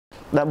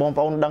ដែលបង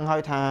ប្អូនដឹងហើ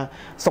យថា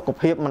សុខ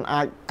ភាពมัน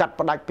អាចកាត់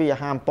ផ្ដាច់ពីអា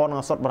ហារអំពន់និង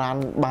ឱសថបុរាណ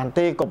បាន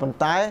ទេក៏ប៉ុន្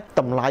តែ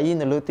តម្លៃ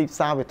នៅលើទីផ្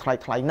សារវា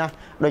ថ្លៃណាស់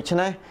ដូច្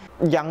នេះ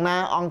យ៉ាងណា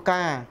អង្គ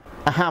ការ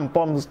អាហារអំព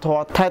ន់មនុស្សធ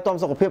ម៌ថែទាំ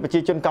សុខភាពប្រជា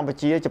ជនកម្ពុ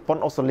ជាជប៉ុន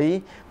អូស្ត្រាលី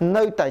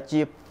នៅតែ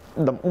ជា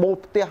ដំបូល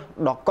ផ្ទះ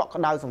ដ៏កក់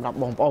ក្ដៅសម្រាប់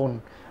បងប្អូន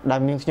ដែល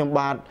មានខ្ញុំ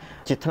បាទ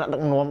ជាថ្នាក់ដឹ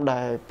កនាំដែ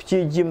លព្យា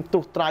យាម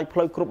ទុះត្រាយផ្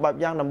លូវគ្រប់បែប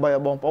យ៉ាងដើម្បីឲ្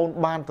យបងប្អូន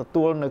បានទ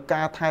ទួលនៅ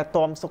ការថែ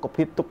ទាំសុខ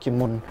ភាពទុកជា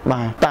មុន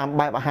បាទតាម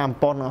បែបអាហារអំ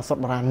ពន់និងឱសថ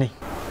បុរាណនេះ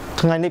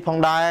ថ្ងៃនេះផង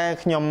ដែរ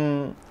ខ្ញុំ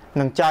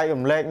នឹងចែក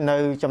រំលែកនៅ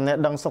ចំណេះ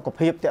ដឹងសុខ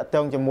ភាពទាក់ទ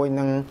ងជាមួយ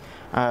នឹង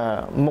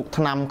មុខ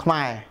ថ្នាំខ្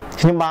មែរ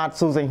ខ្ញុំបាទ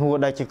ស៊ូសេងហួរ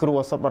ដែលជាគ្រូ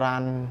ឱសថបុរា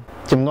ណ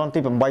ចំនួនទី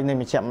8នៃ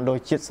មជ្ឈមណ្ឌល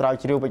ជាតិស្រាវ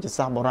ជ្រាវវេជ្ជ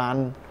សាស្ត្របុរាណ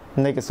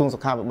នៃក្រសួងសុ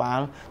ខាភិបាល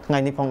ថ្ងៃ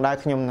នេះផងដែរ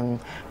ខ្ញុំនឹង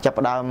ចាប់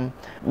ផ្ដើម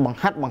បង្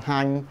ហាត់បង្ហា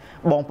ញ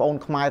បងប្អូន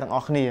ខ្មែរទាំងអ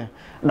ស់គ្នា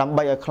ដើម្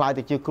បីឲ្យខ្លាយ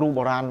ទៅជាគ្រូ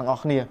បុរាណទាំងអ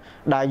ស់គ្នា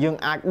ដែលយើង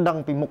អាចដឹង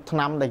ពីមុខថ្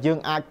នាំដែលយើង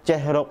អាចចេះ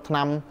រកថ្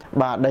នាំ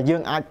បាទដែលយើ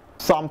ងអាច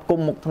សំគុំ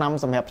មុខថ្នាំ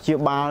សម្រាប់ព្យា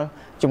បាល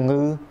ជំ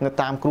ងឺនៅ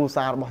តាមគ្រួ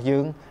សាររបស់យើ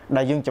ង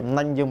ដែលយើងចំ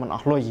ណេញយើងមិនអ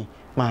ស់លុយ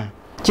បាទ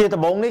ជាដំ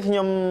បូងនេះខ្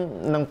ញុំ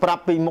នឹងប្រា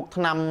ប់ពីមុខ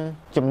ថ្នាំ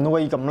ជំនួយ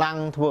កម្លាំង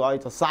ធ្វើឲ្យ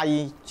សរសៃ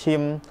ឈា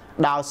ម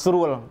ដើរស្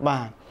រួលបា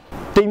ទ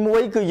ទី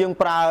1គឺយើង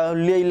ប្រើ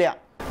លាយលក្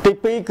ខទី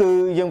2គឺ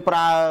យើងប្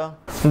រើ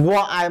វ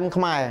ល្លិអែម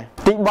ខ្មែរ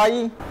ទី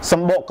3ស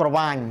ម្បកក្រ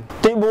វាញ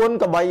ទី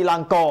4កបីឡើ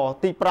ងក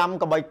ទី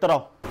5កបីត្រុ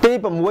សទី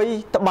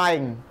6ត្បែង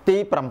ទី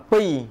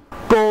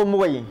7គោ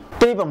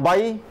1ទី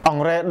8អ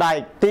ង្រែដែក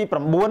ទី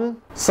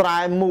9ស្រែ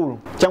មូល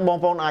អញ្ចឹងបង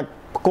ប្អូនអាច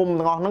ផ្គុំ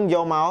ទាំងអស់ហ្នឹងយ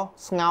កមក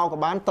ស្ងោរក៏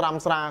បានត្រាំ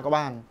ស្រាក៏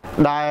បាន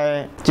ដែល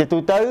ជាទូ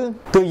ទៅ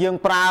គឺយើង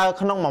ប្រើ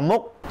ក្នុងមួយមុ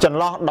ខចន្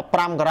លោះ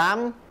15ក្រាម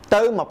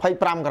ទៅ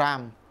25ក្រាម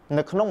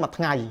នៅក្នុងមួយ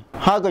ថ្ងៃ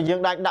ហើយក៏យើង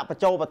ដាក់ប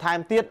ញ្ចូលបន្ថែម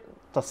ទៀត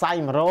សរសៃ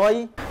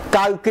100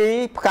កៅគី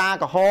ផ្កា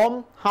ក្រហម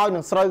ហើយនឹ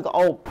ងស្រូវក្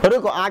អូបឬ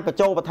ក៏អាចបញ្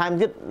ចូលបន្ថែម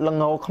ទៀតល្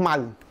ងខ្មៅ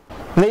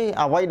នេះ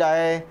អ្វីដែ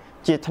ល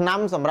ជាថ្នាំ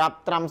សម្រាប់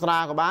ត្រាំស្រា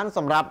ក៏បានស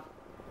ម្រាប់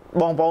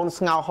បងប្អូន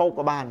ស្ងោរហូប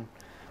ក៏បាន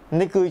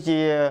នេះគឺជា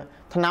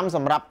ថ្នាំស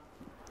ម្រាប់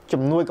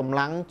ជំនួយកម្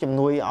លាំងជំ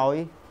នួយឲ្យ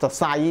សរ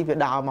សៃវា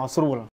ដើរមកស្រួល